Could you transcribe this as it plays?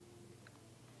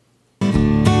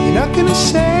not gonna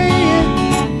say it.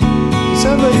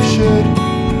 Somebody should.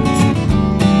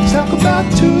 Let's talk about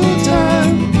two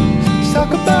time. Let's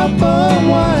talk about bum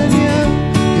wine,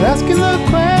 yeah. You're asking the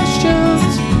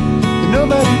questions that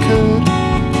nobody could.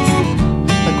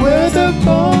 Like where the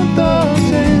bone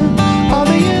thugs and are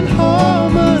they in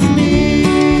harmony?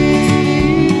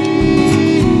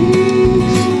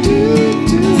 Do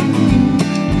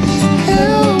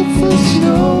helpful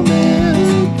snowman.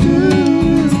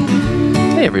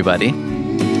 Hey everybody,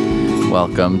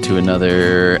 welcome to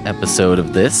another episode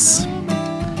of this.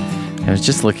 I was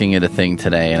just looking at a thing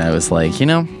today and I was like,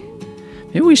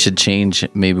 maybe we should change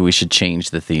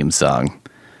the theme song.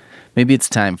 Maybe it's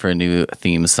time for a new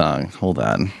theme song. Hold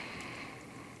on.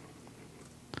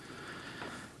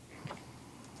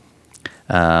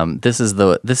 This is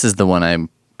the one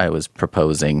I was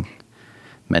proposing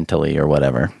mentally or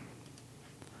whatever.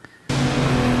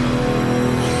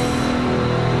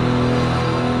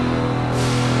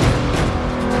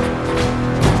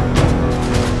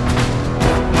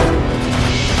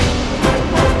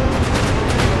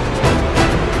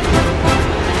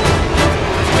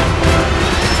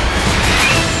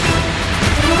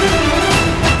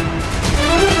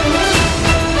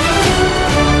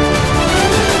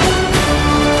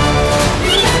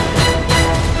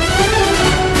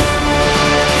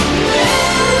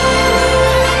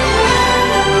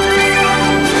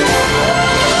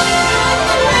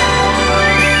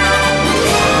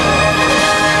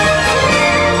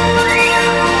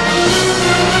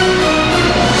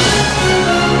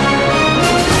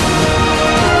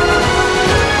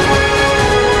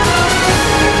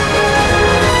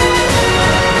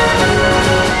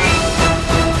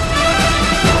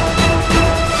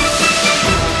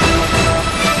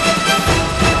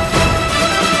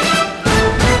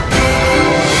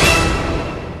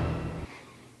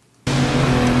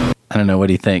 I don't know. What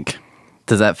do you think?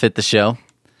 Does that fit the show?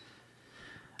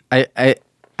 I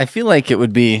feel like it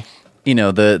would be,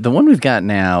 the one we've got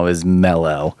now is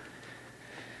mellow.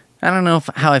 I don't know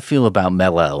how I feel about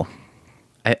mellow.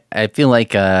 I feel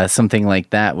like something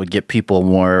like that would get people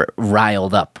more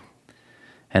riled up.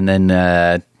 And then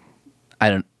I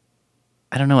don't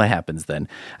know what happens then.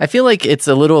 I feel like it's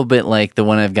a little bit like the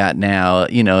one I've got now,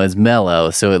 is mellow,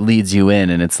 so it leads you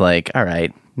in and it's like, all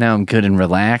right, now I'm good and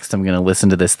relaxed. I'm going to listen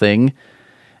to this thing.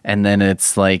 And then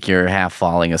it's like you're half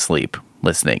falling asleep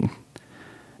listening.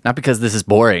 Not because this is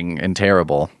boring and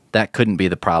terrible. That couldn't be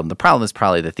the problem. The problem is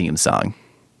probably the theme song.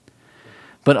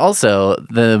 But also,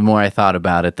 the more I thought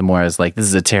about it, the more I was like, this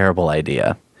is a terrible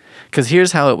idea. Because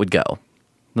here's how it would go.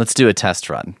 Let's do a test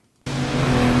run.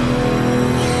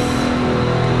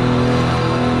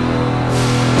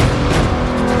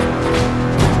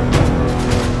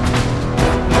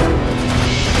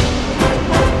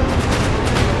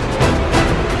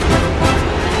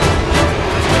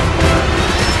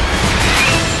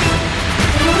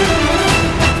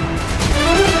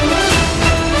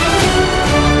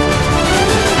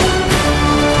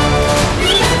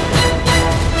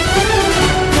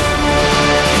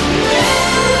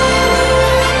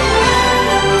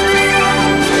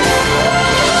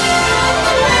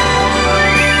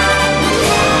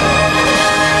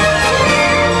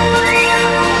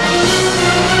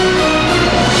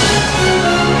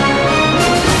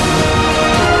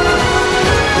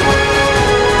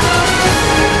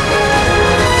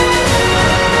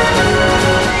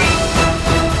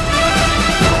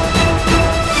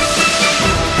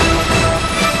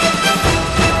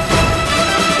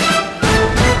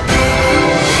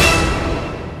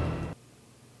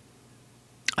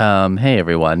 Hey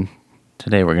everyone.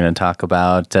 Today we're going to talk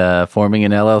about forming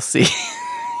an LLC.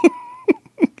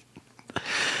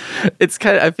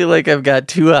 I feel like I've got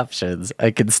two options.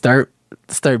 I can start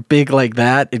big like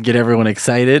that and get everyone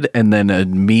excited and then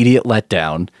an immediate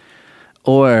letdown,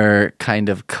 or kind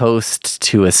of coast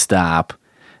to a stop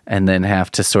and then have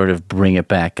to sort of bring it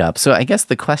back up. So I guess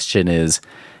the question is,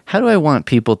 how do I want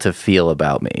people to feel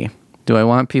about me? Do I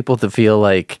want people to feel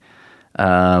like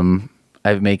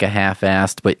I make a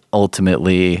half-assed, but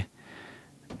ultimately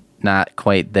not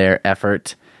quite their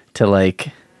effort to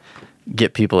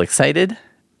get people excited,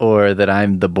 or that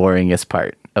I'm the boringest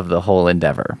part of the whole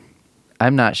endeavor?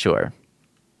 I'm not sure.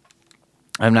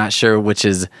 I'm not sure which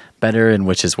is better and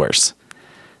which is worse.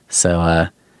 So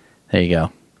there you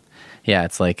go. Yeah,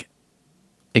 it's like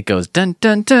it goes dun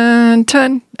dun dun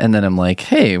dun, and then I'm like,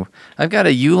 hey, I've got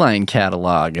a Uline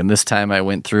catalog, and this time I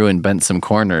went through and bent some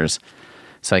corners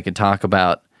so I could talk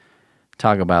about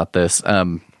this.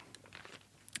 I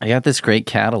got this great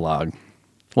catalog.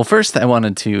 Well, first I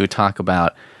wanted to talk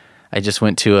about, I just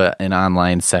went to an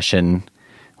online session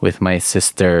with my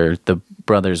sister, the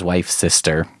brother's wife's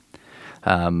sister,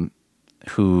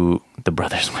 who the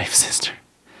brother's wife's sister.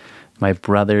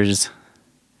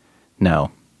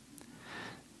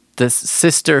 The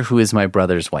sister who is my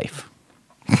brother's wife.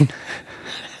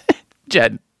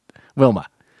 Jen, Wilma.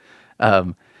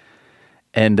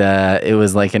 And it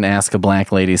was like an Ask a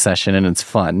Black Lady session, and it's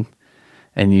fun.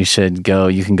 And you can go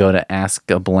to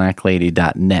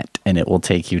askabblacklady.net, and it will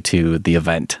take you to the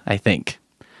event, I think.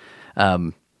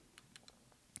 And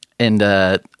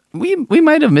we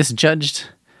might have misjudged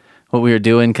what we were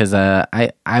doing, because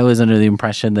I was under the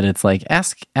impression that it's like,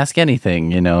 ask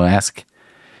anything,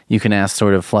 you can ask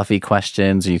sort of fluffy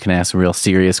questions, or you can ask real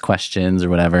serious questions or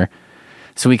whatever.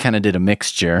 So we kind of did a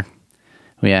mixture.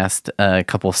 We asked a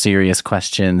couple serious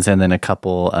questions and then a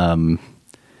couple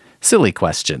silly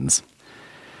questions.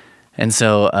 And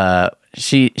so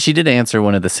she did answer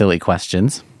one of the silly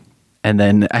questions. And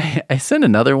then I sent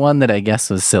another one that I guess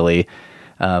was silly.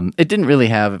 It didn't really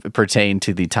pertain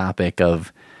to the topic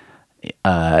of,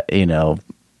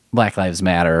 Black Lives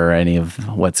Matter or any of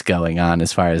what's going on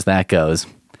as far as that goes.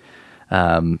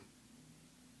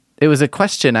 It was a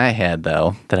question I had,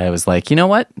 though, that I was like, you know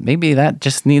what? Maybe that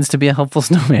just needs to be a helpful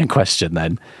snowman question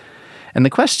then. And the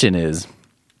question is,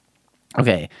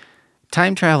 okay,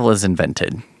 time travel is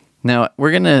invented. Now,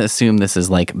 we're going to assume this is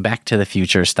like Back to the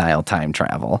Future style time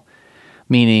travel,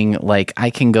 meaning like I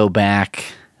can go back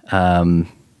in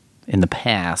the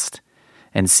past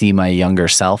and see my younger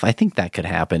self. I think that could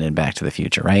happen in Back to the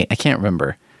Future, right? I can't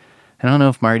remember. I don't know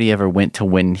if Marty ever went to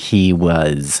when he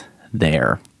was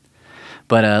there.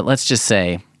 But let's just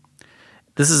say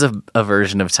this is a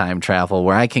version of time travel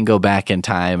where I can go back in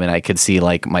time and I could see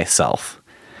like myself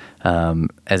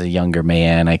as a younger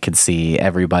man. I could see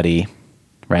everybody,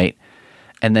 right?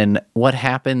 And then what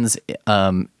happens,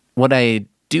 what I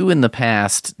do in the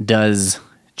past does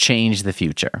change the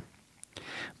future.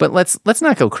 But let's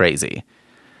not go crazy.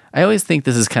 I always think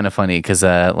this is kind of funny because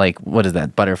what is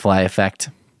that, butterfly effect?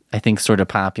 I think sort of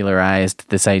popularized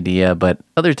this idea, but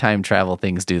other time travel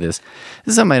things do this.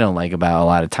 This is something I don't like about a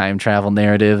lot of time travel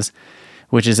narratives,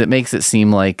 which is it makes it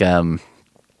seem like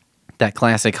that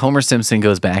classic Homer Simpson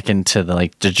goes back into the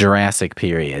Jurassic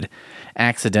period,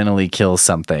 accidentally kills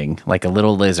something like a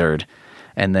little lizard,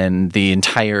 and then the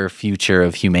entire future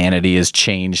of humanity is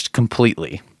changed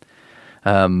completely.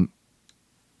 And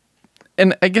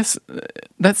I guess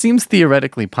that seems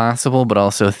theoretically possible, but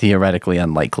also theoretically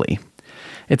unlikely.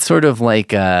 It's sort of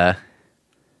like, I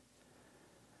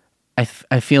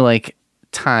feel like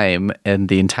time and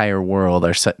the entire world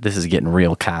this is getting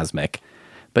real cosmic,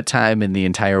 but time and the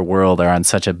entire world are on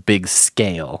such a big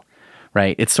scale,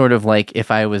 right? It's sort of like if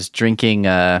I was drinking,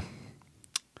 if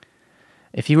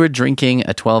you were drinking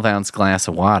a 12-ounce glass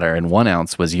of water and 1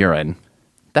 ounce was urine,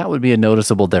 that would be a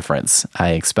noticeable difference,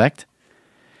 I expect.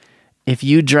 If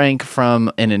you drank from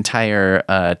an entire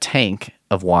tank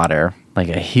of water, like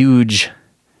a huge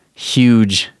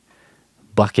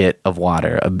bucket of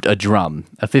water, a drum,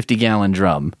 a 50-gallon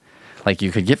drum, like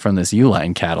you could get from this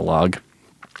Uline catalog,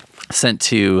 sent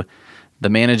to the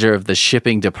manager of the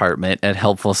shipping department at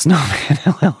Helpful Snowman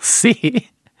LLC,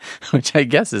 which I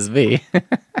guess is me.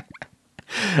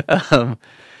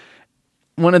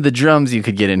 One of the drums you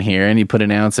could get in here and you put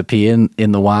an ounce of pee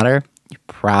in the water, you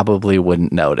probably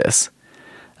wouldn't notice.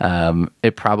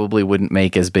 It probably wouldn't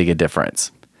make as big a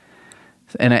difference.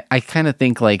 And I kind of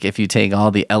think like if you take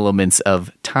all the elements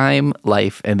of time,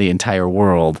 life, and the entire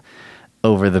world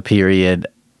over the period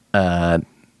of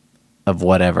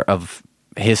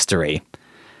history,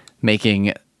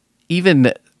 making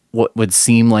even what would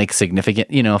seem like significant,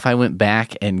 if I went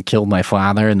back and killed my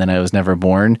father and then I was never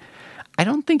born, I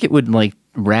don't think it would like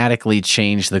radically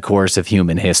change the course of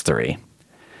human history.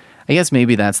 I guess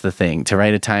maybe that's the thing. To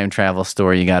write a time travel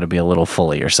story, you got to be a little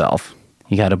full of yourself.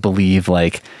 You got to believe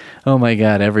like, oh my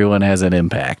God, everyone has an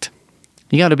impact.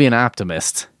 You got to be an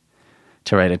optimist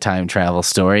to write a time travel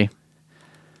story.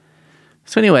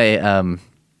 So anyway,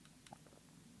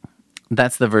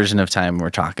 that's the version of time we're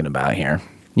talking about here.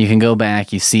 You can go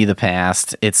back, you see the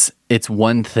past. It's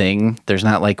one thing. There's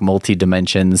not like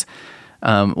multi-dimensions.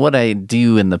 What I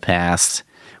do in the past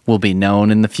will be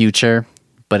known in the future,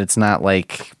 but it's not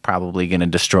like probably going to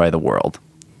destroy the world.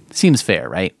 Seems fair,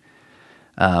 right?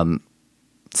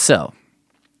 So,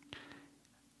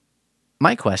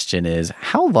 my question is,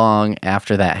 how long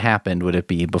after that happened would it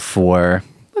be before,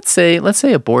 let's say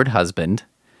a bored husband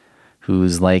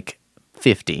who's like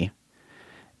 50,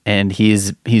 and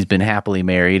he's been happily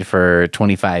married for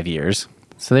 25 years.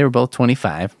 So they were both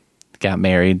 25, got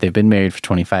married, they've been married for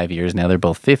 25 years, now they're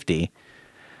both 50.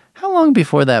 How long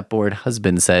before that bored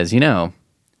husband says,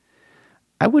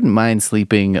 I wouldn't mind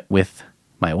sleeping with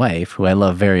my wife, who I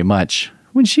love very much,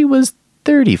 when she was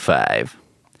 35.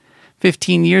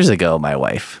 15 years ago, my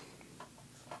wife.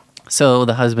 So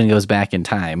the husband goes back in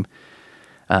time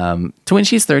to when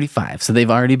she's 35. So they've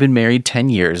already been married 10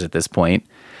 years at this point.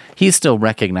 He's still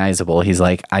recognizable. He's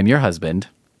like, I'm your husband.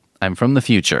 I'm from the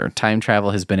future. Time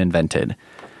travel has been invented.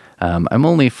 I'm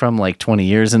only from like 20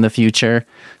 years in the future.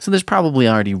 So there's probably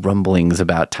already rumblings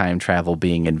about time travel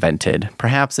being invented.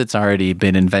 Perhaps it's already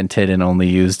been invented and only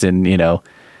used in,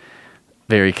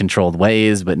 very controlled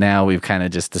ways. But now we've kind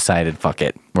of just decided, fuck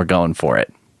it. We're going for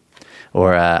it.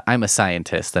 Or I'm a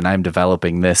scientist and I'm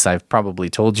developing this. I've probably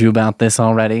told you about this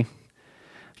already.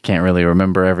 Can't really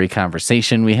remember every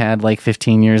conversation we had like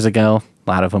 15 years ago. A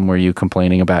lot of them were you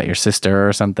complaining about your sister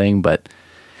or something, but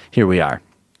here we are.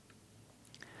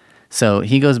 So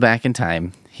he goes back in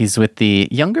time. He's with the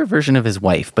younger version of his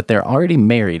wife, but they're already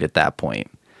married at that point.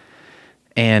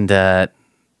 And then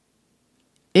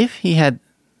he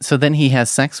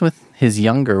has sex with his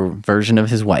younger version of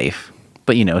his wife.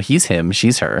 But, he's him,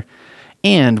 she's her.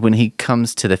 And when he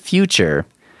comes to the future,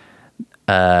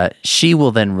 she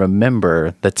will then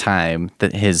remember the time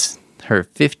that her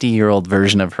 50-year-old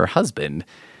version of her husband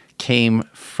came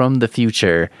from the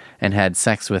future and had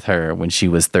sex with her when she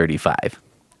was 35.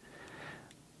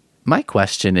 My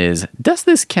question is, does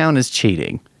this count as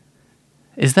cheating?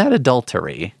 Is that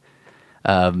adultery?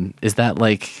 Is that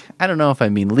I don't know if I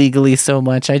mean legally so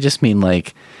much. I just mean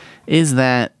is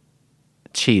that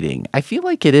cheating? I feel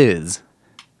like it is,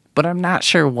 but I'm not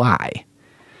sure why.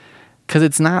 Because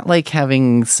it's not like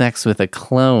having sex with a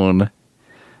clone,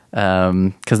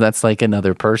 because that's like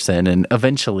another person. And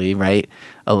eventually, right,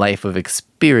 a life of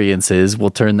experiences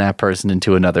will turn that person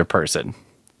into another person.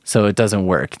 So it doesn't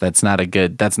work. You're not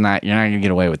going to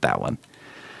get away with that one.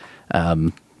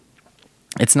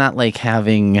 It's not like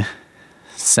having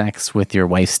sex with your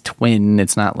wife's twin.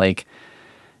 It's not like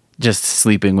just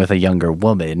sleeping with a younger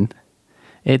woman.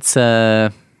 It's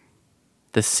the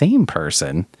same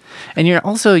person. And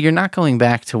you're not going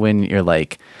back to when you're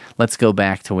let's go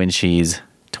back to when she's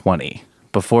 20,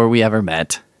 before we ever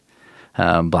met,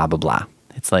 blah, blah, blah.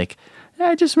 It's I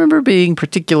just remember being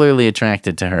particularly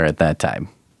attracted to her at that time.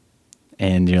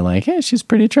 And you're like, hey, she's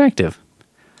pretty attractive.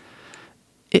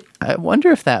 I wonder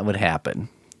if that would happen.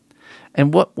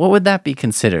 And what would that be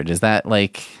considered? Is that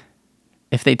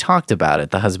if they talked about it,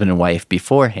 the husband and wife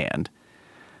beforehand?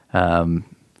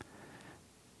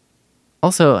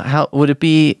 Also, how would it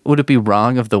be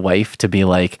wrong of the wife to be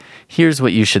here's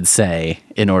what you should say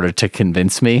in order to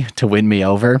convince me, to win me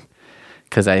over?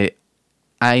 Because I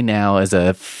now, as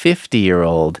a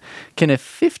 50-year-old, can a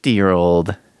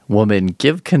 50-year-old woman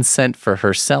give consent for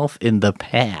herself in the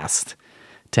past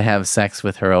to have sex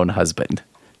with her own husband?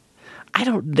 I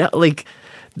don't know.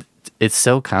 It's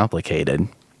so complicated.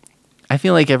 I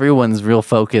feel like everyone's real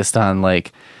focused on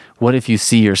what if you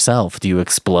see yourself? Do you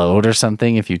explode or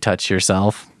something if you touch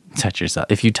yourself?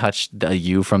 If you touch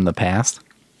you from the past?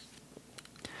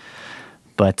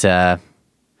 But I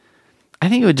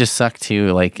think it would just suck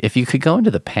too. If you could go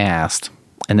into the past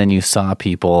and then you saw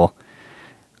people,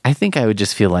 I think I would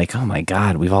just feel oh my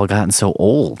God, we've all gotten so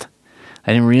old.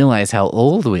 I didn't realize how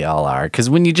old we all are. Because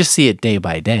when you just see it day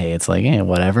by day, it's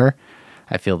whatever.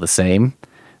 I feel the same.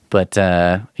 But,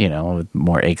 with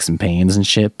more aches and pains and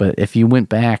shit. But if you went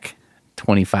back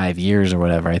 25 years or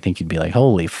whatever, I think you'd be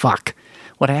holy fuck,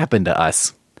 what happened to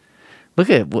us? Look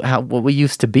at what we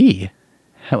used to be.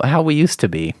 How we used to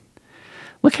be.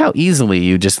 Look how easily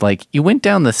you just you went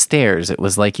down the stairs. It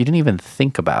was you didn't even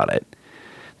think about it.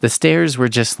 The stairs were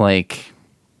just like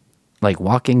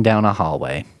walking down a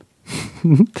hallway.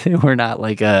 They were not all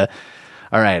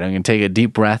right, I'm going to take a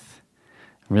deep breath.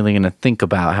 I'm really going to think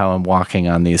about how I'm walking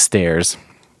on these stairs.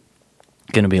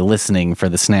 Going to be listening for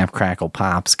the snap, crackle,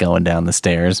 pops going down the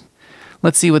stairs.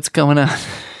 Let's see what's going on.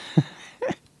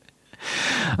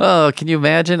 Oh, can you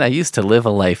imagine? I used to live a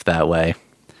life that way.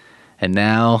 And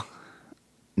now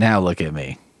look at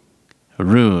me.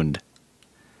 Ruined.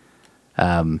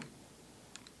 That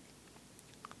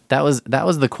was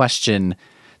the question.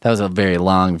 That was a very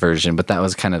long version, but that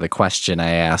was kind of the question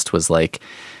I asked was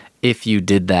if you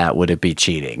did that, would it be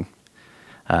cheating?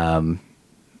 And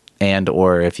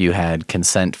or if you had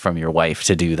consent from your wife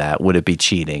to do that, would it be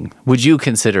cheating? Would you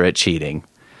consider it cheating?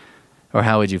 Or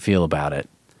how would you feel about it?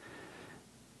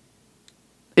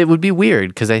 It would be weird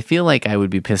because I feel I would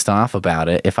be pissed off about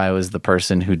it if I was the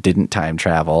person who didn't time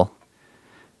travel.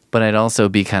 But I'd also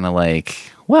be kind of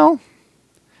well,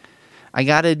 I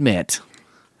gotta admit,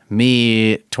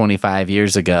 me 25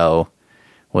 years ago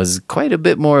was quite a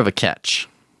bit more of a catch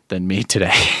than me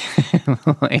today.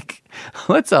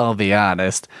 Let's all be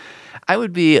honest. I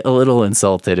would be a little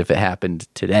insulted if it happened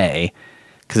today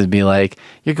Because it'd be like,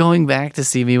 you're going back to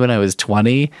see me when I was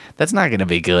 20? That's not going to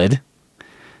be good.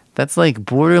 That's like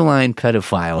borderline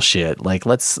pedophile shit. Like,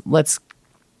 let's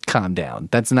calm down.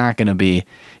 That's not going to be,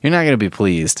 you're not going to be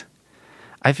pleased.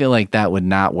 I feel like that would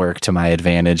not work to my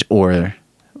advantage or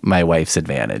my wife's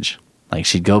advantage. Like,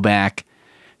 she'd go back,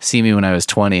 see me when I was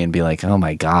 20 and be like, oh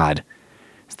my God,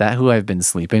 is that who I've been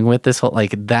sleeping with this whole,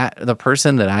 like that, the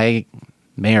person that I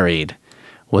married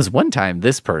was one time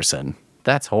this person.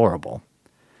 That's horrible.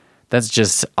 That's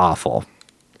just awful.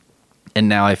 And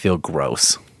now I feel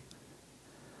gross.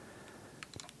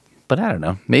 But I don't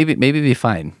know. Maybe be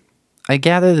fine. I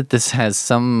gather that this has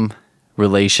some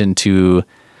relation to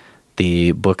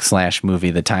the book /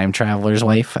 movie, The Time Traveler's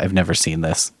Wife. I've never seen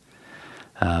this.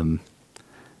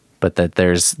 But that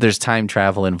there's time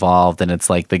travel involved, and it's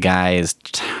like the guy is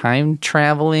time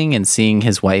traveling and seeing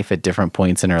his wife at different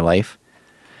points in her life.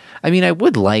 I mean, I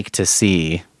would like to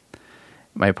see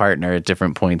my partner at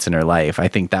different points in her life. I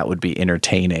think that would be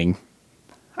entertaining.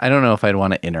 I don't know if I'd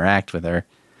want to interact with her.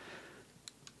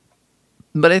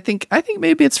 But I think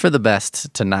maybe it's for the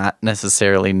best to not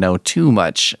necessarily know too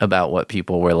much about what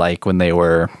people were like when they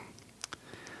were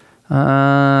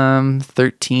 13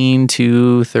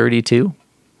 to 32.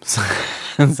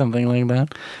 Something like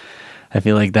that. I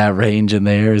feel like that range in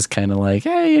there is kind of like,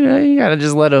 hey, you got to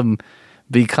just let them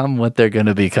become what they're going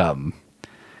to become.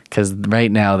 Because right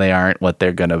now they aren't what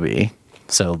they're going to be.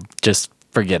 So just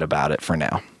forget about it for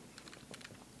now.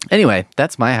 Anyway,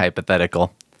 that's my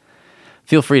hypothetical.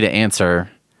 Feel free to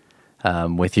answer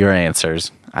with your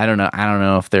answers. I don't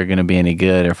know if they're going to be any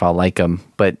good or if I'll like them,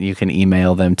 but you can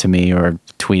email them to me or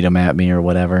tweet them at me or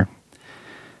whatever.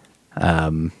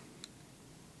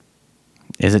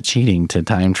 Is it cheating to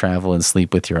time travel and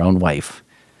sleep with your own wife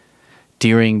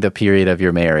during the period of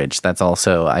your marriage? That's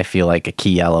also, I feel like, a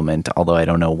key element, although I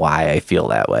don't know why I feel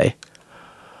that way.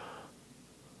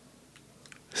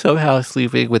 Somehow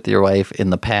sleeping with your wife in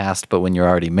the past, but when you're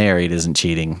already married, isn't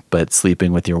cheating. But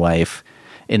sleeping with your wife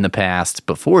in the past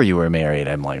before you were married,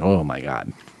 I'm like, oh my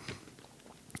God.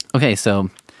 Okay, so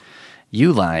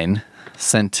Uline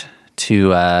sent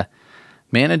to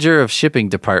manager of shipping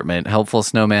department, Helpful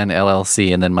Snowman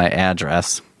LLC, and then my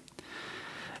address.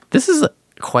 This is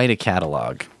quite a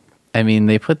catalog. I mean,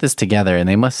 they put this together and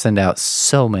they must send out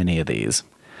so many of these.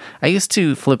 I used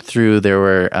to flip through, there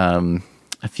were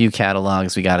a few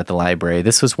catalogs we got at the library.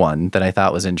 This was one that I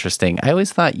thought was interesting. I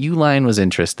always thought Uline was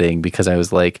interesting because I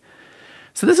was like,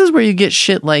 so this is where you get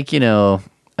shit like,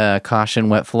 caution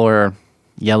wet floor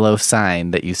yellow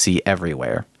sign that you see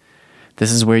everywhere.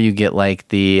 This is where you get like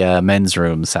the men's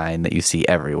room sign that you see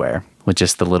everywhere with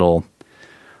just the little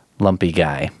lumpy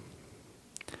guy.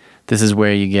 This is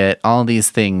where you get all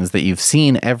these things that you've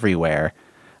seen everywhere,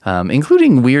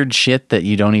 including weird shit that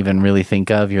you don't even really think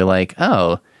of. You're like,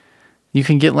 oh, you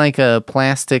can get like a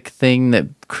plastic thing that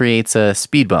creates a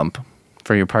speed bump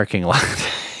for your parking lot.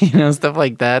 Stuff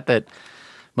like that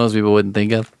most people wouldn't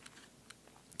think of.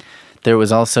 There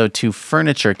was also 2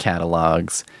 furniture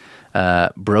catalogs.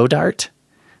 Brodart,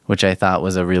 which I thought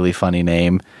was a really funny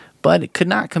name, but it could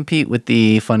not compete with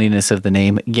the funniness of the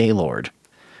name Gaylord,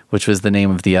 which was the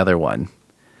name of the other one.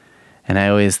 And I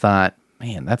always thought,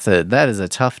 man, that is a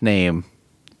tough name,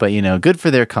 but good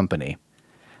for their company.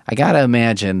 I gotta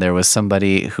imagine there was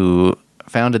somebody who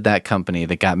founded that company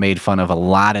that got made fun of a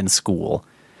lot in school,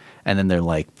 and then they're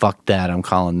like, fuck that, I'm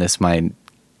calling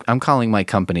my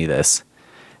company this.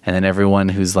 And then everyone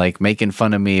who's like making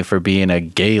fun of me for being a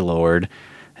Gaylord,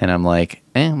 and I'm like,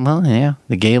 well, yeah,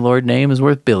 the Gaylord name is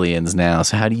worth billions now,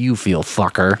 so how do you feel,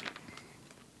 fucker?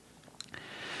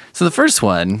 So the first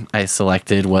one I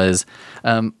selected was,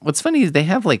 what's funny is they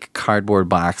have like cardboard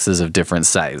boxes of different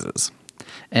sizes.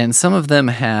 And some of them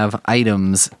have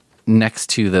items next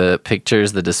to the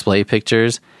pictures, the display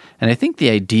pictures. And I think the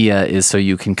idea is so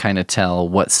you can kind of tell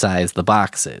what size the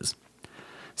box is.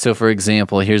 So for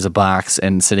example, here's a box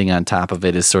and sitting on top of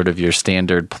it is sort of your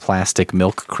standard plastic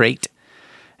milk crate.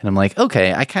 And I'm like,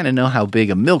 okay, I kind of know how big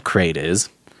a milk crate is.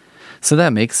 So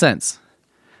that makes sense.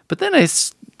 But then I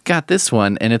got this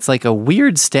one and it's like a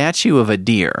weird statue of a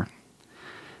deer.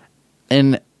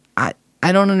 And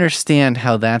I don't understand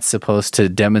how that's supposed to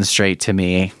demonstrate to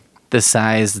me the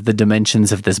size, the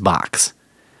dimensions of this box.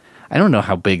 I don't know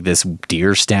how big this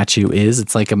deer statue is.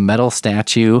 It's like a metal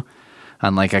statue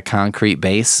on like a concrete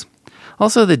base.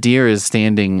 Also, the deer is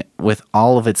standing with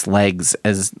all of its legs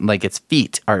as like its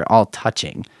feet are all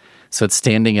touching. So it's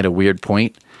standing at a weird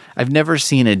point. I've never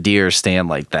seen a deer stand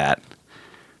like that.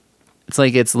 It's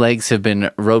like its legs have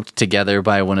been roped together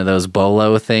by one of those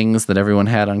bolo things that everyone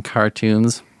had on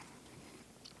cartoons.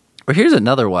 Or here's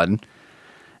another one.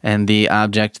 And the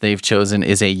object they've chosen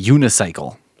is a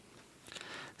unicycle.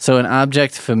 So an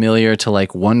object familiar to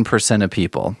like 1% of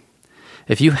people.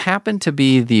 If you happen to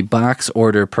be the box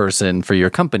order person for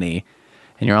your company,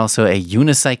 and you're also a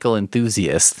unicycle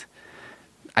enthusiast,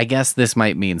 I guess this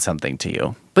might mean something to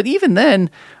you. But even then,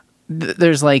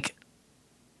 there's like,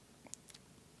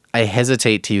 I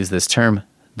hesitate to use this term,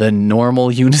 the normal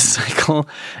unicycle,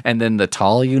 and then the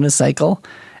tall unicycle.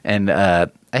 And I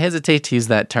hesitate to use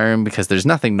that term because there's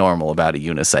nothing normal about a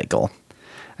unicycle.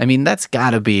 I mean, that's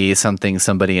got to be something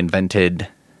somebody invented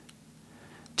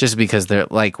just because they're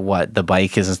like, what, the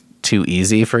bike is too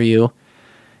easy for you?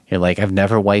 You're like, I've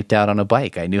never wiped out on a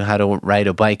bike. I knew how to ride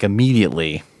a bike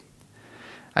immediately.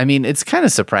 I mean, it's kind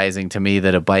of surprising to me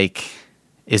that a bike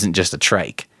isn't just a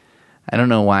trike. I don't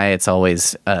know why it's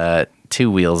always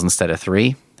 2 wheels instead of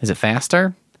 3. Is it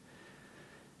faster?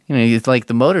 You know, it's like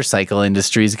the motorcycle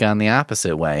industry's gone the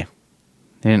opposite way.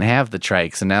 They didn't have the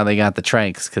trikes, and now they got the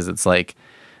trikes because it's like,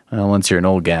 well, once you're an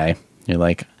old guy, you're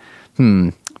like,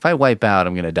 if I wipe out,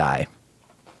 I'm going to die.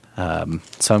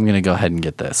 So I'm going to go ahead and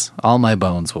get this. All my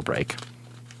bones will break.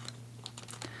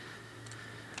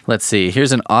 Let's see.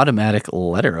 Here's an automatic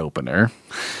letter opener.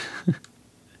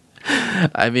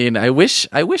 I mean, I wish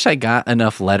I got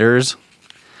enough letters,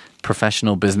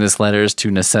 professional business letters,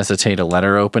 to necessitate a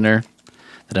letter opener.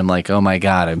 That I'm like, oh my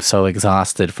God, I'm so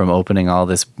exhausted from opening all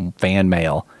this fan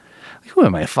mail. Who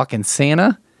am I, fucking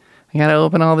Santa? I gotta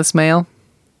open all this mail?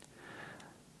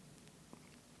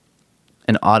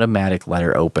 An automatic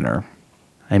letter opener.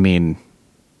 I mean,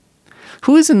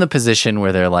 who is in the position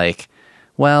where they're like,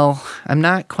 well, I'm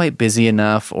not quite busy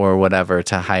enough or whatever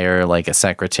to hire like a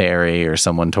secretary or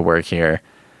someone to work here,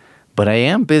 but I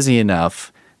am busy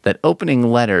enough that opening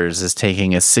letters is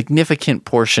taking a significant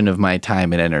portion of my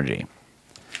time and energy.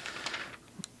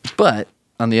 But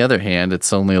on the other hand,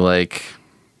 it's only like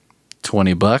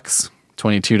 $20,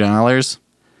 $22.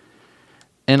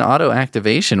 And auto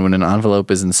activation when an envelope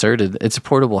is inserted, it's a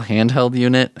portable handheld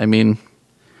unit. I mean,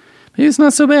 maybe it's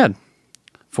not so bad.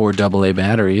 4 AA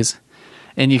batteries.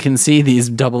 And you can see these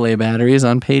AA batteries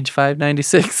on page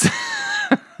 596.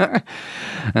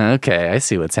 Okay, I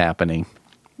see what's happening.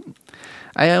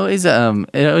 I always,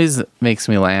 it always makes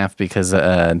me laugh because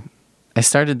I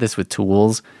started this with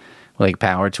tools, like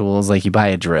power tools. Like you buy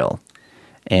a drill,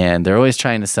 and they're always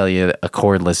trying to sell you a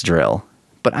cordless drill.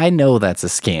 But I know that's a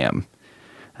scam.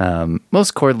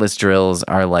 Most cordless drills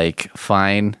are like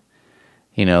fine.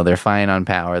 You know, they're fine on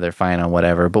power, they're fine on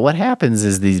whatever. But what happens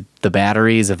is the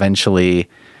batteries eventually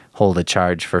hold a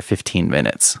charge for 15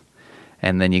 minutes.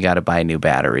 And then you got to buy new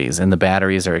batteries. And the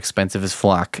batteries are expensive as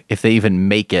fuck if they even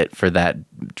make it for that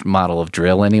model of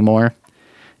drill anymore.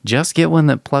 Just get one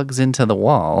that plugs into the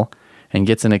wall and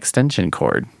gets an extension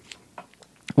cord.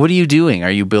 What are you doing?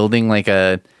 Are you building like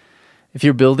if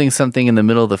you're building something in the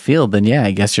middle of the field, then yeah,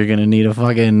 I guess you're going to need a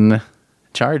fucking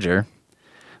charger.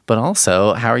 But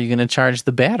also, how are you going to charge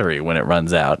the battery when it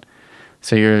runs out?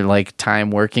 So your like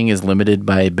time working is limited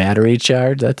by battery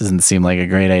charge? That doesn't seem like a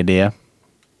great idea.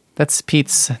 That's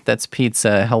Pete's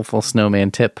helpful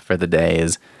snowman tip for the day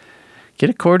is get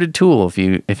a corded tool.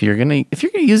 If you're gonna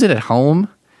use it at home,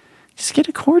 just get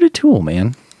a corded tool,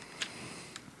 man.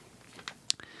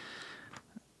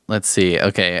 Let's see.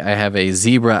 Okay, I have a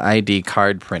Zebra ID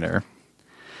card printer.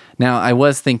 Now, I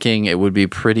was thinking it would be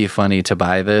pretty funny to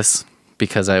buy this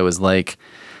because I was like,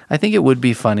 I think it would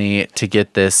be funny to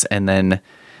get this and then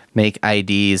make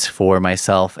IDs for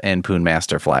myself and Poon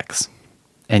Master Flex.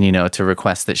 And, you know, to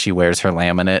request that she wears her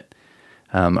laminate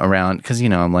around. Because, you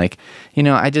know, I'm like, you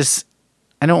know, I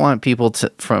don't want people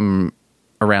from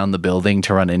around the building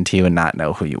to run into you and not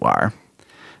know who you are.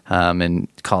 And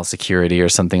call security or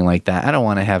something like that. I don't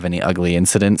want to have any ugly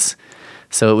incidents.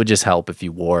 So it would just help if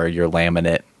you wore your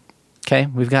laminate. Okay,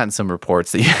 we've gotten some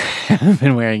reports that you haven't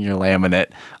been wearing your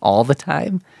laminate all the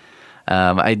time.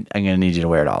 I'm going to need you to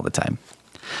wear it all the time.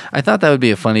 I thought that would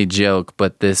be a funny joke,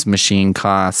 but this machine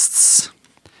costs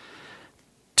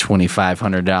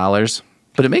 $2,500.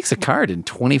 But it makes a card in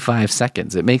 25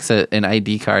 seconds. It makes an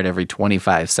ID card every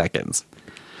 25 seconds.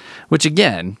 Which,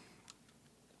 again,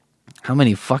 how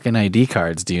many fucking ID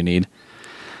cards do you need?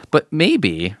 But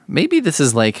maybe this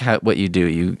is like what you do.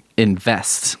 You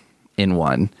invest in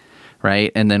one,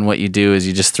 right? And then what you do is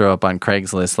you just throw up on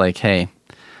Craigslist like, hey,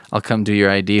 I'll come do your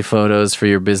ID photos for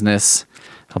your business.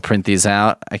 I'll print these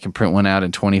out. I can print one out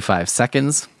in 25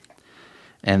 seconds.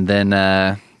 And then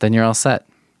you're all set.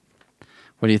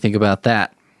 What do you think about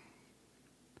that?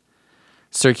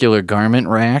 Circular garment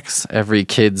racks.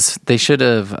 They should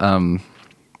have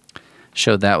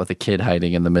showed that with a kid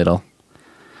hiding in the middle.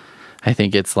 I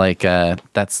think it's like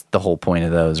that's the whole point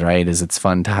of those, right? Is it's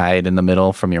fun to hide in the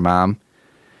middle from your mom.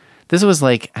 This was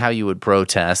like how you would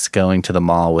protest going to the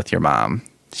mall with your mom.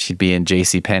 She'd be in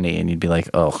JCPenney and you'd be like,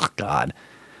 oh, God,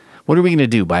 what are we going to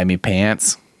do? Buy me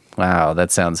pants? Wow,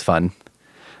 that sounds fun.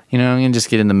 You know, you can just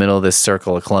get in the middle of this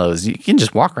circle of clothes. You can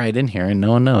just walk right in here and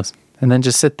no one knows. And then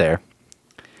just sit there.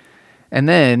 And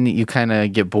then you kind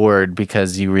of get bored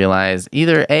because you realize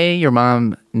either A, your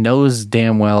mom knows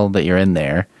damn well that you're in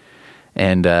there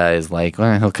and is like,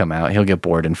 well, he'll come out. He'll get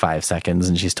bored in 5 seconds,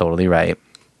 and she's totally right.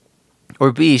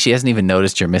 Or B, she hasn't even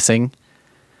noticed you're missing.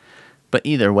 But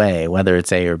either way, whether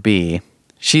it's A or B,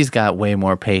 she's got way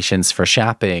more patience for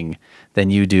shopping than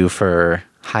you do for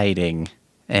hiding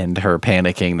and her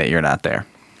panicking that you're not there.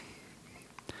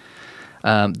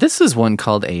 This is one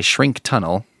called a shrink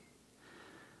tunnel.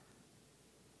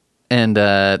 And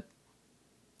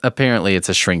apparently it's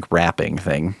a shrink wrapping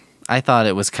thing. I thought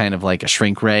it was kind of like a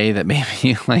shrink ray that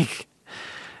maybe like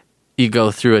you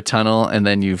go through a tunnel and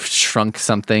then you've shrunk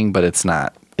something, but it's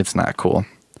not. It's not cool.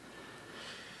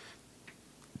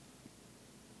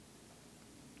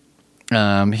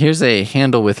 Here's a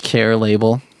handle with care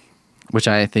label, which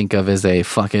I think of as a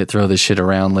fuck it, throw this shit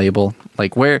around label.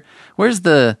 Like where's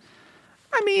the,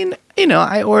 I mean, you know,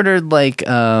 I ordered like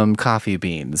coffee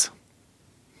beans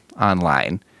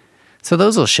online. So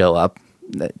those will show up.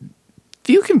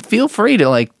 You can feel free to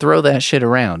like throw that shit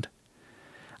around.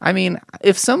 I mean,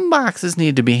 if some boxes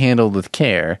need to be handled with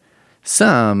care,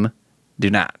 some do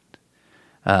not.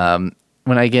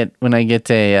 When I get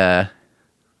a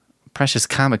precious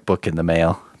comic book in the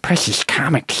mail, precious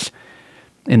comics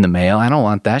in the mail, I don't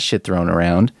want that shit thrown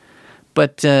around.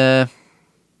 But yeah,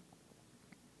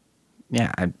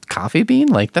 a coffee bean,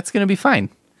 like that's gonna be fine.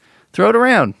 Throw it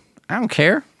around. I don't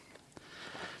care.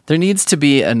 There needs to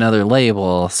be another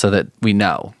label so that we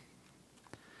know.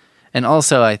 And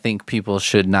also, I think people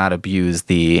should not abuse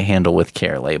the handle with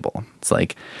care label. It's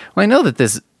like, well, I know that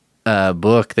this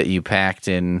book that you packed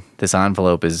in this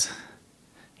envelope is,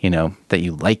 you know, that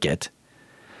you like it.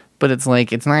 But it's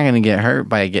like, it's not going to get hurt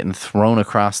by getting thrown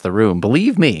across the room.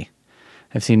 Believe me,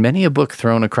 I've seen many a book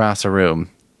thrown across a room.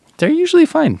 They're usually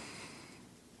fine.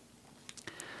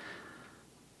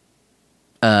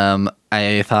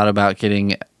 I thought about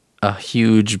getting a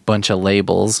huge bunch of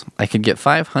labels. I could get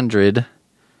 500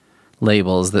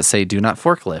 labels that say do not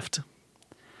forklift.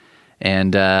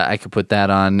 And I could put that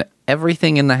on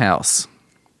everything in the house.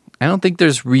 I don't think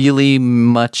there's really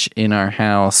much in our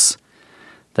house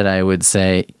that I would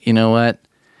say, you know what,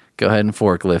 go ahead and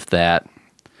forklift that.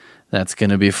 That's going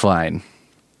to be fine.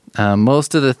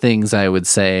 Most of the things I would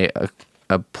say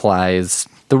applies,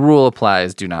 the rule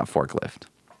applies, do not forklift.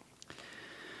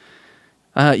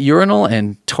 Urinal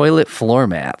and toilet floor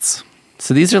mats.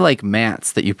 So these are like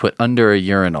mats that you put under a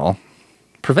urinal.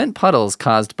 Prevent puddles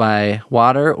caused by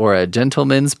water or a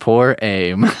gentleman's poor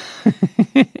aim.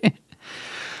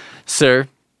 Sir,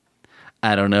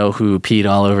 I don't know who peed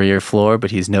all over your floor,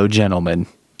 but he's no gentleman.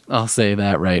 I'll say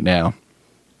that right now.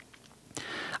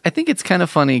 I think it's kind of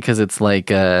funny because it's like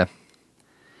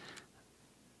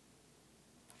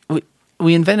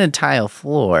we invented tile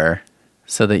floor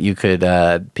so that you could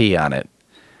pee on it,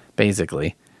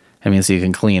 basically. I mean, so you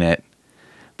can clean it.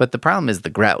 But the problem is the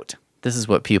grout. This is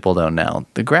what people don't know.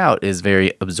 The grout is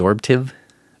very absorbent.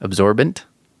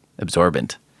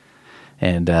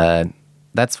 And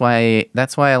that's why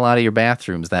a lot of your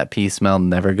bathrooms, that pee smell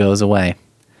never goes away.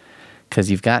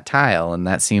 Because you've got tile, and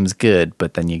that seems good,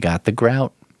 but then you got the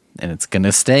grout, and it's going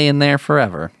to stay in there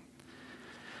forever.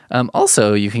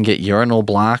 Also, you can get urinal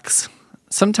blocks.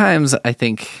 Sometimes, I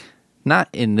think, not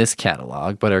in this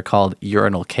catalog, but are called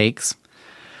urinal cakes,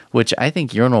 which I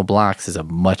think urinal blocks is a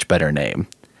much better name.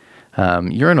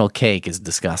 Urinal cake is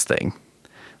disgusting.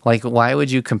 Like, why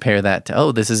would you compare that to,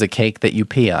 oh, this is a cake that you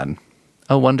pee on?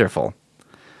 Oh, wonderful.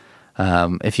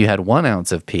 If you had 1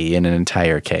 ounce of pee in an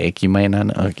entire cake, you might not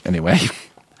know. Anyway,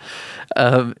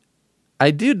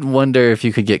 I did wonder if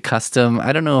you could get custom.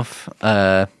 I don't know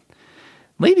if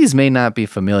ladies may not be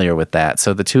familiar with that.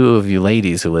 So the two of you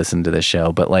ladies who listen to the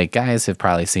show, but like guys have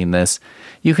probably seen this.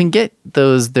 You can get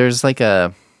those. There's like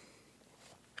a,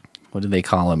 what do they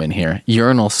call them in here?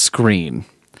 Urinal screen.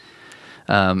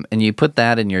 And you put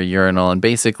that in your urinal, and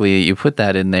basically you put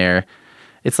that in there.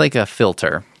 It's like a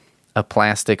filter. A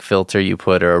plastic filter you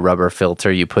put, or a rubber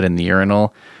filter you put in the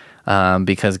urinal,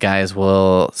 because guys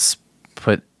will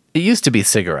put, it used to be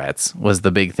cigarettes was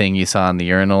the big thing you saw in the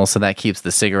urinal, so that keeps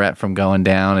the cigarette from going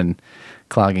down and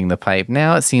clogging the pipe.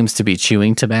 Now it seems to be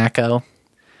chewing tobacco,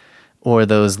 or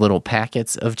those little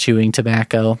packets of chewing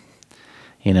tobacco,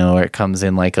 you know, where it comes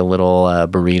in like a little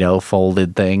burrito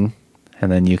folded thing, and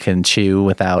then you can chew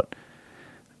without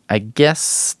I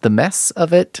guess the mess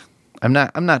of it. I'm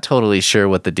not totally sure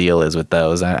what the deal is with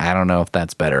those. I don't know if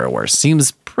that's better or worse.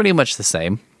 Seems pretty much the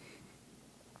same.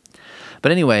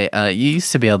 But anyway, you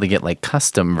used to be able to get like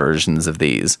custom versions of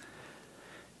these.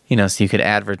 So you could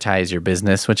advertise your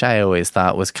business, which I always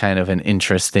thought was kind of an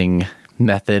interesting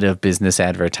method of business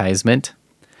advertisement.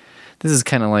 This is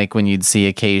kind of like when you'd see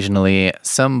occasionally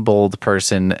some bold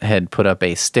person had put up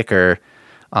a sticker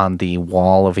on the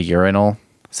wall of a urinal.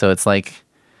 So it's like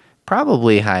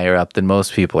probably higher up than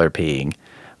most people are peeing.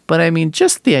 But I mean,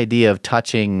 just the idea of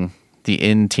touching the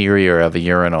interior of a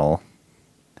urinal,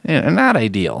 not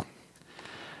ideal.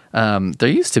 There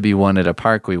used to be one at a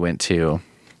park we went to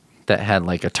that had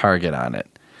like a target on it.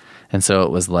 And so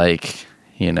it was like,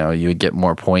 you would get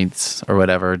more points or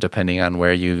whatever depending on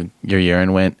where your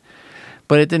urine went.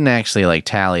 But it didn't actually like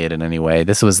tally it in any way.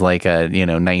 This was like a,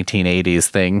 1980s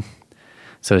thing.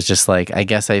 So it's just like, I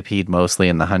guess I peed mostly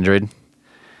in the 100.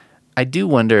 I do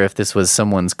wonder if this was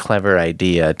someone's clever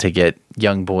idea to get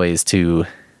young boys to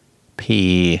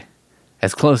pee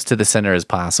as close to the center as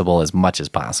possible, as much as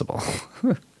possible.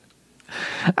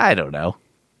 I don't know.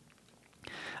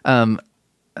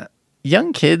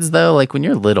 Young kids, though, like when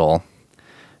you're little,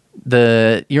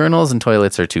 the urinals and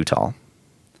toilets are too tall.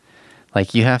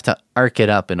 Like you have to arc it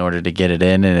up in order to get it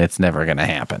in, and it's never going to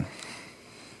happen.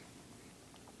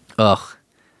 Ugh.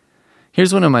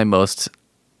 Here's one of my most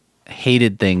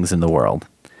hated things in the world.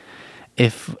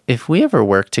 If we ever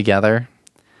work together,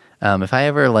 if I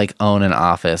ever like own an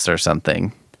office or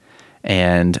something,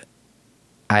 and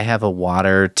I have a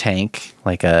water tank,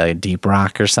 like a Deep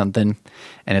Rock or something,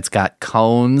 and it's got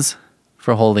cones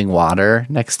for holding water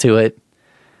next to it,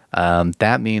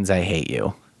 that means I hate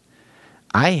you.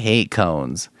 I hate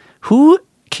cones. Who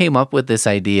came up with this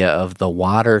idea of the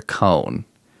water cone?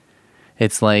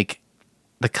 It's like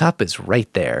the cup is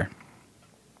right there.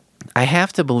 I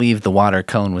have to believe the water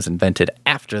cone was invented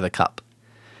after the cup.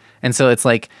 And so it's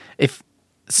like, if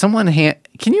someone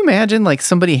can you imagine like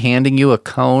somebody handing you a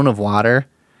cone of water?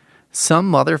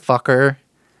 Some motherfucker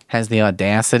has the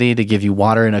audacity to give you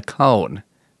water in a cone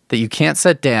that you can't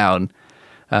set down,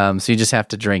 so you just have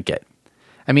to drink it.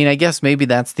 I mean, I guess maybe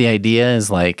that's the idea, is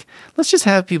like, let's just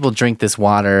have people drink this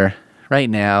water right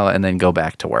now and then go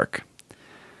back to work.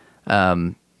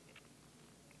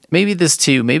 Maybe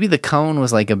the cone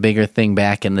was like a bigger thing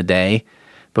back in the day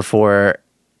before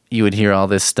you would hear all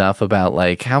this stuff about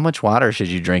like, how much water should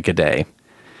you drink a day?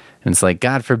 And it's like,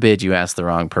 God forbid you ask the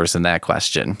wrong person that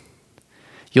question.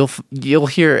 You'll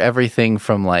hear everything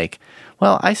from like,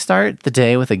 well, I start the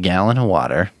day with a gallon of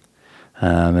water,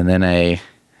 and then I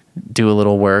do a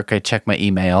little work. I check my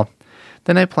email,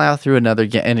 then I plow through another,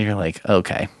 and you're like,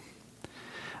 okay.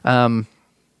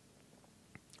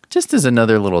 Just as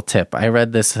another little tip, I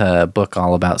read this book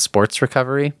all about sports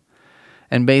recovery,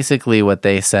 and basically what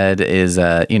they said is,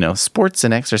 sports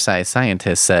and exercise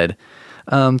scientists said,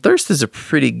 thirst is a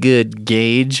pretty good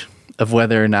gauge of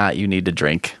whether or not you need to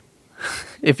drink.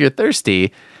 If you're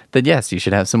thirsty, then yes, you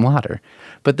should have some water.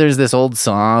 But there's this old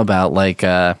song about like,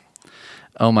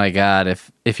 oh my God,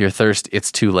 if you're thirsty,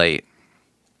 it's too late.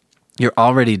 You're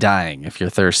already dying if you're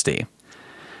thirsty.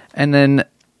 And then,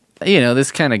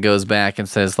 this kind of goes back and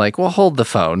says like, well, hold the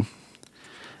phone.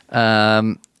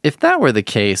 If that were the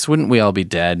case, wouldn't we all be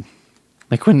dead?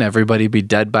 Like, wouldn't everybody be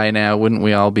dead by now? Wouldn't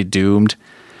we all be doomed?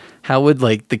 How would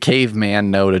like the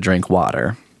caveman know to drink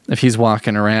water? If he's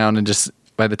walking around and just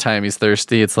by the time he's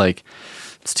thirsty, it's like,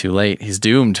 it's too late. He's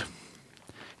doomed.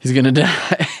 He's going to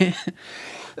die.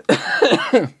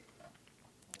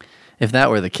 If that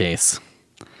were the case,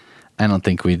 I don't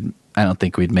think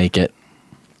we'd make it.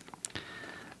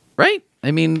 Right? I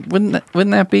mean,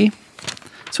 wouldn't that be?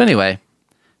 So anyway,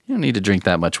 you don't need to drink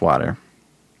that much water.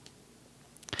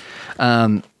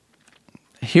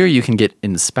 Here you can get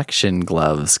inspection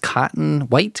gloves,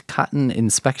 white cotton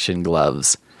inspection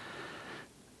gloves.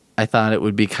 I thought it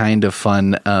would be kind of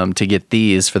fun to get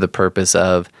these for the purpose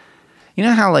of,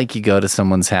 how like you go to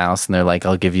someone's house and they're like,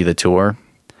 I'll give you the tour.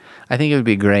 I think it would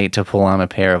be great to pull on a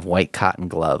pair of white cotton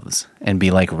gloves and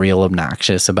be like real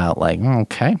obnoxious about like,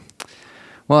 okay,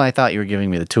 well, I thought you were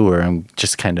giving me the tour. I'm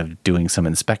just kind of doing some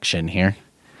inspection here.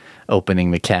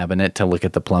 Opening the cabinet to look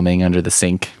at the plumbing under the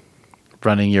sink.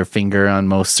 Running your finger on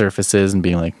most surfaces and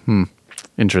being like,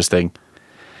 interesting.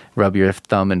 Rub your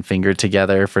thumb and finger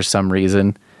together for some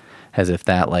reason, as if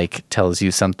that like tells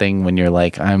you something when you're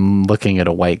like, I'm looking at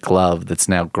a white glove that's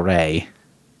now gray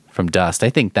from dust. I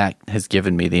think that has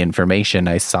given me the information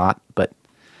I sought, but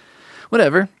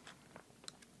whatever.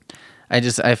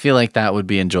 I feel like that would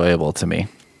be enjoyable to me.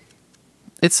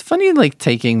 It's funny like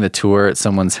taking the tour at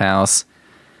someone's house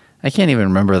I can't even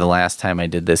remember the last time I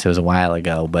did this. It was a while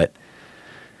ago, but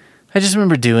I just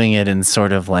remember doing it and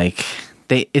sort of like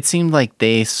it seemed like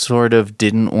they sort of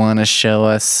didn't want to show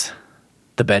us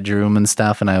the bedroom and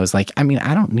stuff. And I was like, I mean,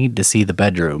 I don't need to see the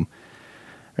bedroom.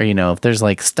 Or, if there's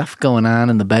like stuff going on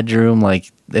in the bedroom,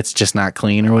 like it's just not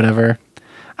clean or whatever,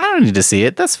 I don't need to see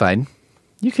it. That's fine.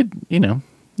 You could, you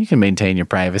can maintain your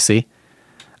privacy.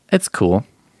 It's cool.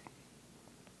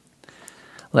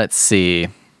 Let's see.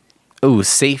 Oh,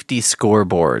 safety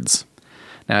scoreboards.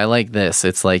 Now, I like this.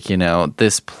 It's like,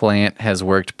 this plant has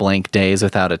worked blank days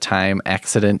without a time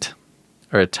accident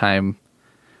or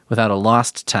without a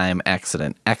lost time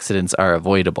accident. Accidents are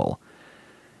avoidable.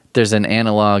 There's an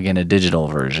analog and a digital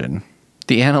version.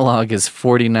 The analog is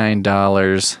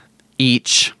 $49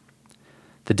 each.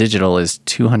 The digital is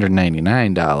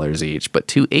 $299 each, but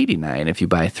 $289 if you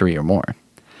buy 3 or more.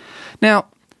 Now,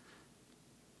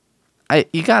 I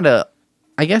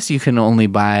guess you can only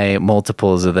buy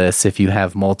multiples of this if you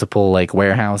have multiple like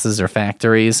warehouses or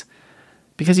factories,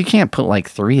 because you can't put like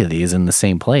 3 of these in the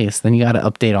same place. Then you got to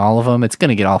update all of them. It's going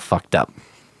to get all fucked up.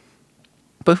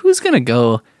 But who's going to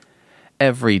go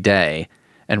every day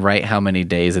and write how many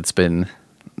days it's been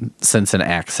since an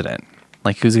accident?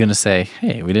 Like, who's going to say,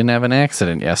 hey, we didn't have an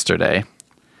accident yesterday?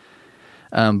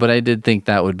 But I did think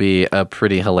that would be a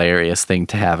pretty hilarious thing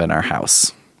to have in our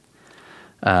house.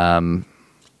 Because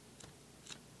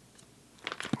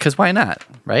why not,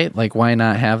 right? Like, why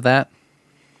not have that?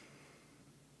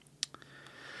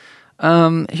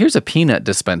 Here's a peanut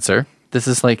dispenser. This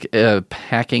is like a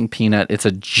packing peanut. It's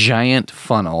a giant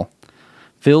funnel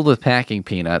filled with packing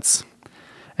peanuts.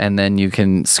 And then you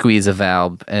can squeeze a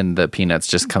valve and the peanuts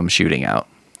just come shooting out.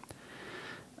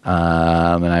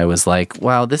 And I was like,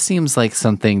 wow, this seems like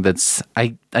something that's...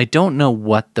 I don't know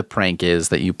what the prank is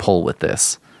that you pull with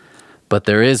this, but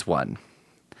there is one.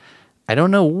 I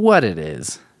don't know what it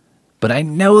is, but I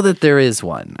know that there is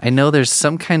one. I know there's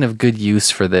some kind of good use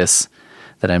for this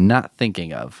that I'm not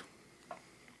thinking of.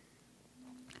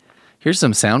 Here's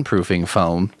some soundproofing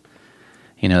foam.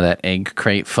 That egg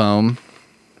crate foam.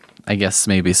 I guess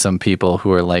maybe some people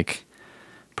who are like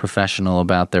professional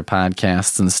about their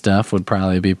podcasts and stuff would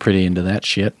probably be pretty into that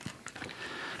shit.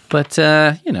 But,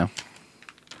 I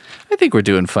think we're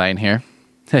doing fine here.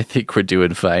 I think we're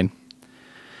doing fine.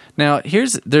 Now,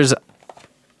 there's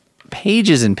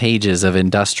pages and pages of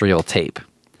industrial tape.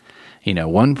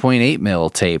 1.8 mil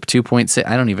tape, 2.6,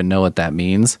 I don't even know what that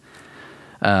means.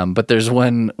 But there's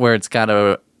one where it's got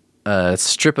a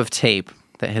strip of tape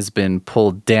that has been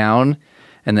pulled down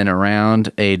and then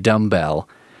around a dumbbell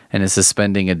and is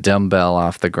suspending a dumbbell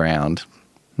off the ground.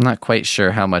 I'm not quite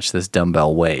sure how much this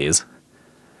dumbbell weighs.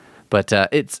 But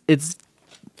it's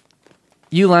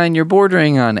Uline, you're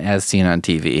bordering on as seen on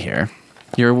TV here.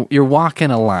 You're walking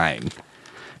a line.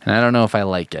 And I don't know if I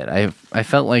like it. I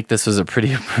felt like this was a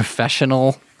pretty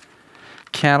professional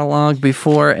catalog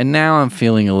before, and now I'm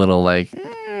feeling a little like,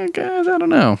 guys, I don't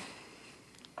know.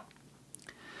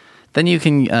 Then you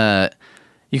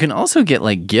can also get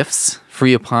like gifts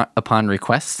free upon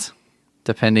request,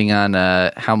 depending on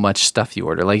how much stuff you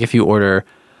order. Like if you order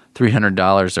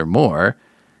 $300 or more,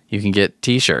 you can get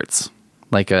T-shirts,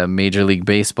 like a Major League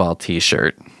Baseball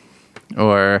T-shirt.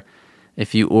 Or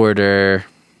if you order,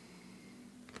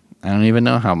 I don't even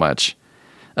know how much.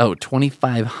 Oh,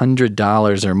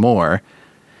 $2,500 or more,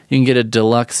 you can get a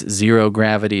deluxe zero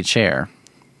gravity chair.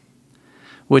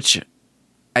 Which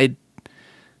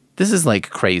this is like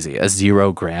crazy, a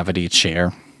zero gravity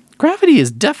chair. Gravity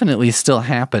is definitely still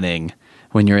happening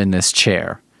when you're in this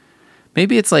chair.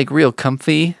 Maybe it's like real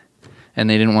comfy, and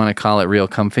they didn't want to call it real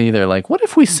comfy. They're like, what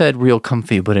if we said real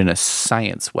comfy, but in a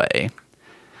science way?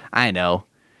 I know.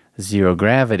 Zero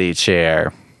gravity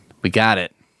chair. We got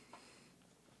it.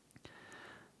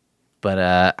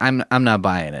 But I'm not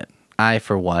buying it. I,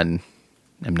 for one,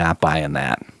 am not buying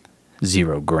that.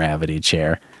 Zero gravity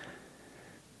chair.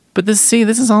 But this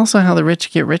is also how the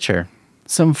rich get richer.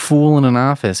 Some fool in an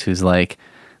office who's like,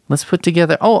 let's put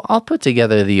together... Oh, I'll put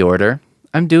together the order.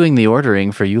 I'm doing the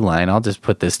ordering for Uline. I'll just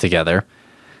put this together.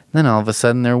 And then all of a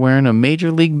sudden they're wearing a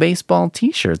Major League Baseball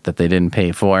T-shirt that they didn't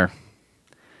pay for.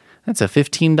 That's a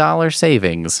 $15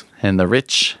 savings. And the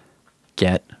rich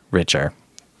get richer.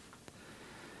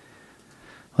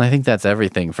 Well, I think that's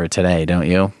everything for today, don't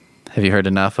you? Have you heard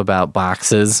enough about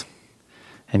boxes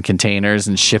and containers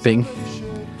and shipping?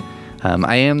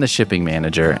 I am the shipping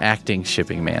manager, acting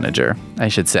shipping manager, I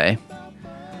should say.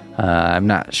 I'm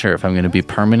not sure if I'm going to be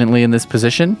permanently in this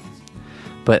position,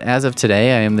 but as of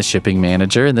today, I am the shipping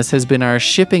manager, and this has been our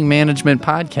shipping management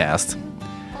podcast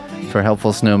for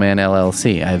Helpful Snowman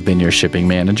LLC. I've been your shipping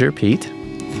manager, Pete,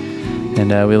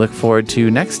 And we look forward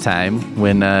to next time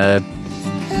when, I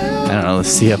don't know, the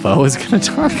CFO is going to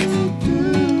talk.